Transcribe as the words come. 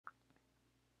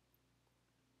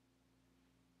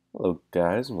Hello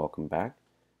guys and welcome back.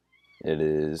 It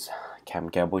is Captain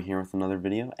Cowboy here with another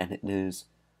video, and it is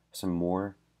some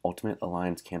more Ultimate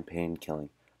Alliance campaign killing.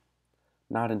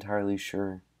 Not entirely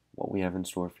sure what we have in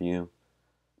store for you,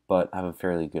 but I have a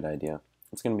fairly good idea.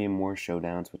 It's going to be more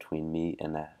showdowns between me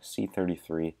and the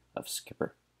C-33 of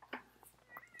Skipper.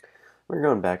 We're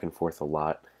going back and forth a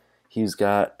lot. He's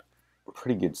got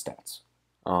pretty good stats.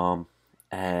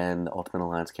 And the Ultimate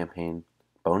Alliance campaign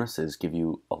bonuses give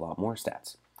you a lot more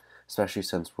stats, especially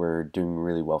since we're doing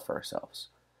really well for ourselves.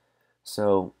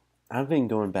 So I've been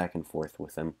going back and forth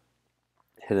with him.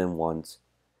 Hit him once,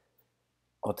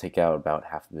 I'll take out about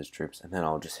half of his troops, and then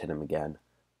I'll just hit him again,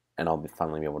 and I'll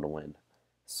finally be able to win.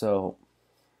 So,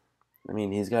 I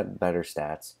mean, he's got better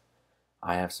stats.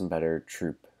 I have some better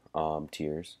troop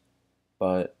tiers,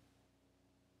 but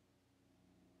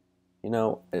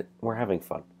we're having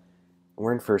fun.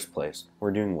 We're in first place.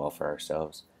 We're doing well for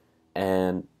ourselves,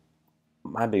 and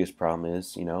my biggest problem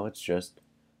is, it's just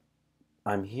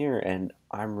I'm here and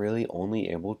I'm really only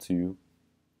able to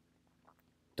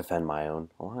defend my own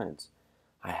alliance.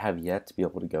 I have yet to be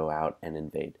able to go out and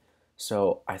invade.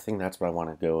 So I think that's what I want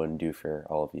to go and do for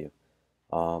all of you.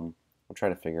 I'll try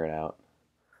to figure it out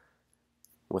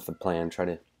with the plan, try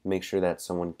to make sure that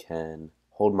someone can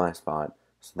hold my spot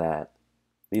so that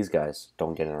these guys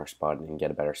don't get in our spot and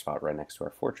get a better spot right next to our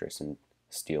fortress and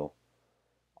steal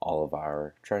all of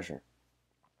our treasure.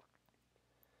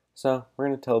 So we're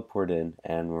going to teleport in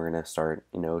and we're going to start,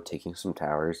 taking some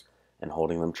towers and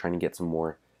holding them, trying to get some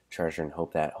more treasure and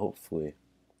hope that hopefully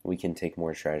we can take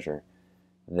more treasure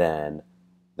than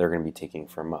they're going to be taking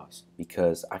from us.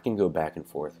 Because I can go back and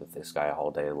forth with this guy all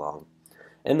day long.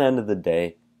 In the end of the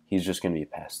day, he's just going to be a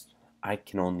pest. I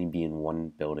can only be in one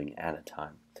building at a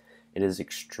time. It is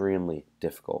extremely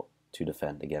difficult to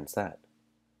defend against that.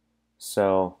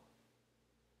 So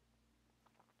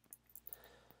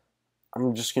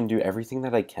I'm just going to do everything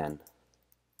that I can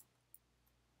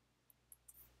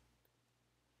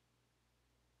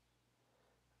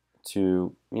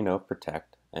to,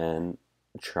 protect and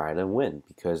try to win,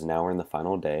 because now we're in the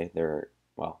final day.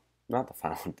 Well, not the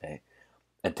final day.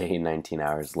 A day and 19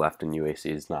 hours left in UAC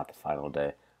is not the final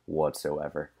day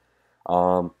whatsoever.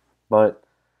 But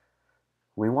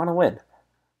we want to win.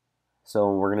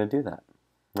 So we're going to do that.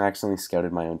 I accidentally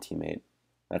scouted my own teammate.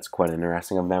 That's quite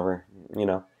interesting. I've never,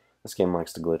 this game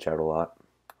likes to glitch out a lot.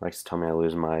 It likes to tell me I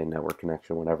lose my network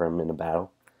connection whenever I'm in a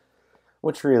battle,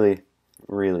 which really,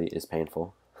 really is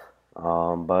painful.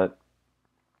 But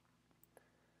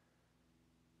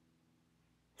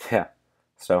yeah,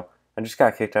 so I just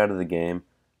got kicked out of the game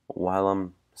while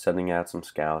I'm sending out some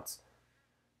scouts.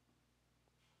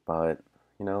 But,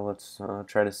 let's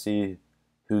try to see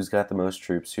who's got the most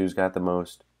troops, who's got the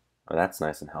most. Oh, that's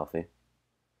nice and healthy.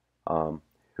 Who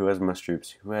has the most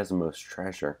troops, who has the most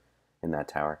treasure in that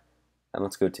tower, and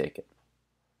let's go take it.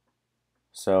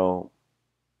 So,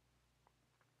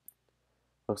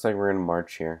 looks like we're going to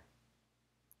march here.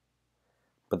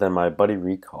 But then my buddy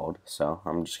recalled, so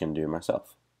I'm just going to do it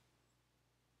myself.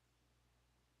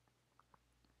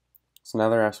 So now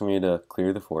they're asking me to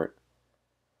clear the fort.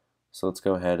 So let's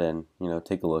go ahead and,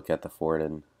 take a look at the fort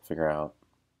and figure out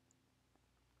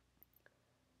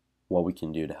what we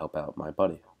can do to help out my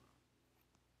buddy.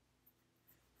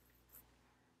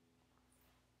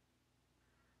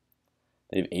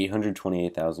 They have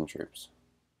 828,000 troops.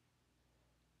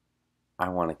 I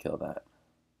want to kill that.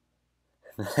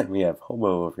 Then we have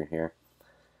Hobo over here.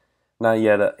 Not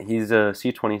yet. He's a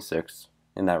C-26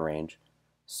 in that range.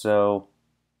 So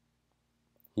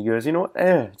he goes, you know what?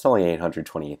 It's only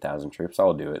 828,000 troops.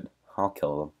 I'll do it. I'll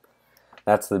kill them.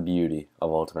 That's the beauty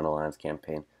of Ultimate Alliance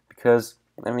campaign. Because,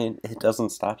 it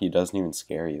doesn't stop you. It doesn't even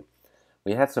scare you.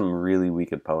 We had some really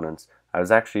weak opponents. I was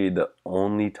actually the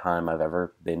only time I've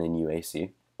ever been in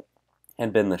UAC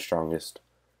and been the strongest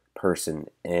person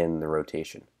in the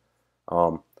rotation.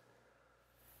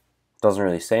 Doesn't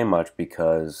really say much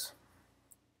because,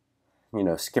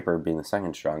 Skipper being the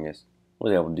second strongest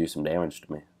was able to do some damage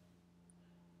to me.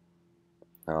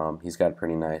 He's got a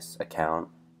pretty nice account,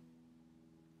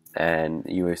 and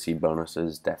UAC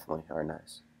bonuses definitely are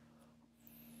nice.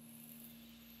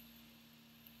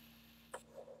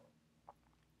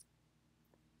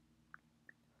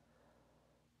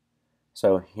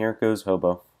 So here goes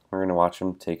Hobo. We're going to watch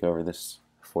him take over this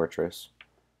fortress.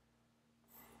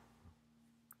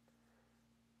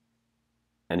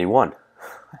 And he won.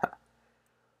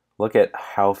 Look at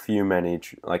how few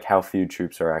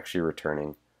troops are actually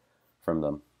returning from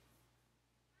them.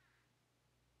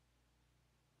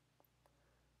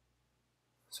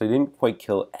 So he didn't quite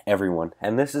kill everyone,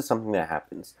 and this is something that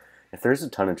happens. If there's a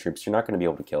ton of troops, you're not going to be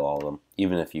able to kill all of them,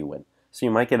 even if you win. So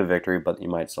you might get a victory, but you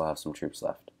might still have some troops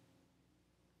left.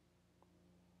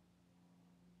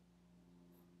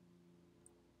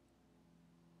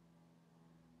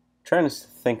 Trying to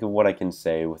think of what I can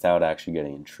say without actually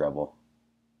getting in trouble.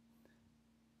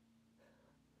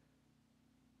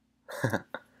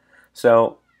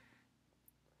 So,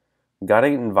 got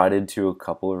invited to a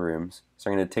couple of rooms. So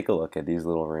I'm going to take a look at these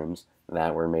little rooms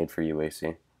that were made for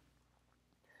UAC.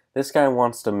 This guy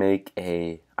wants to make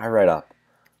I read up.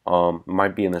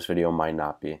 Might be in this video, might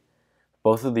not be.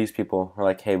 Both of these people are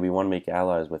like, hey, we want to make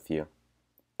allies with you.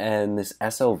 And this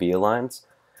SLV alliance,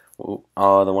 the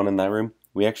one in that room,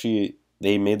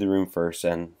 they made the room first,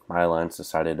 and my alliance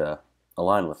decided to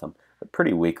align with them. A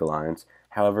pretty weak alliance.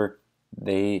 However,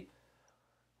 they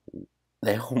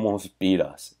almost beat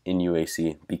us in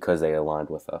UAC because they aligned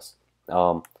with us.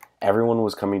 Everyone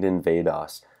was coming to invade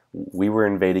us. We were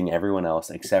invading everyone else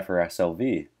except for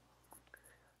SLV.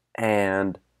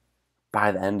 And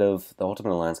by the end of the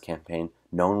Ultimate Alliance campaign,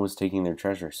 no one was taking their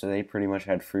treasure, so they pretty much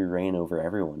had free reign over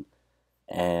everyone.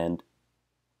 And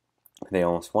they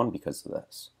almost won because of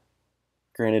this.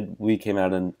 Granted, we came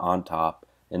out on top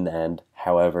in the end.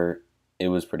 However, it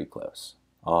was pretty close.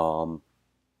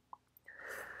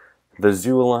 The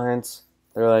Zoo Alliance,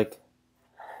 they're like,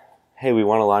 hey, we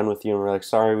want to align with you. And we're like,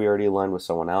 sorry, we already aligned with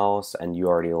someone else, and you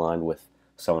already aligned with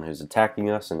someone who's attacking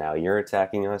us, and now you're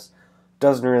attacking us.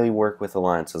 Doesn't really work with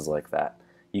alliances like that.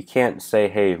 You can't say,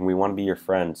 hey, we want to be your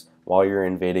friends while you're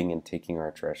invading and taking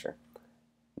our treasure.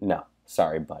 No,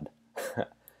 sorry, bud.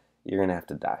 You're going to have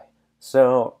to die.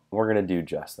 So we're going to do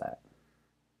just that.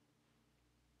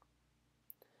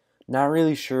 Not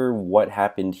really sure what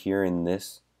happened here in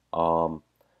this battle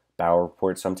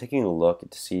report, so I'm taking a look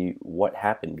to see what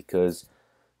happened, because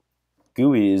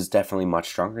Gooey is definitely much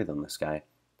stronger than this guy.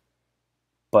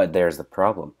 But there's the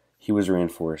problem. He was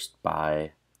reinforced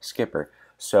by Skipper.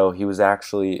 So he was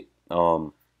actually,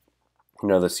 the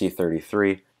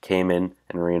C-33 came in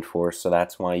and reinforced, so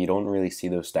that's why you don't really see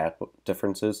those stat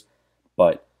differences,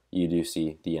 but you do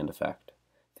see the end effect.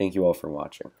 Thank you all for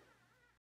watching.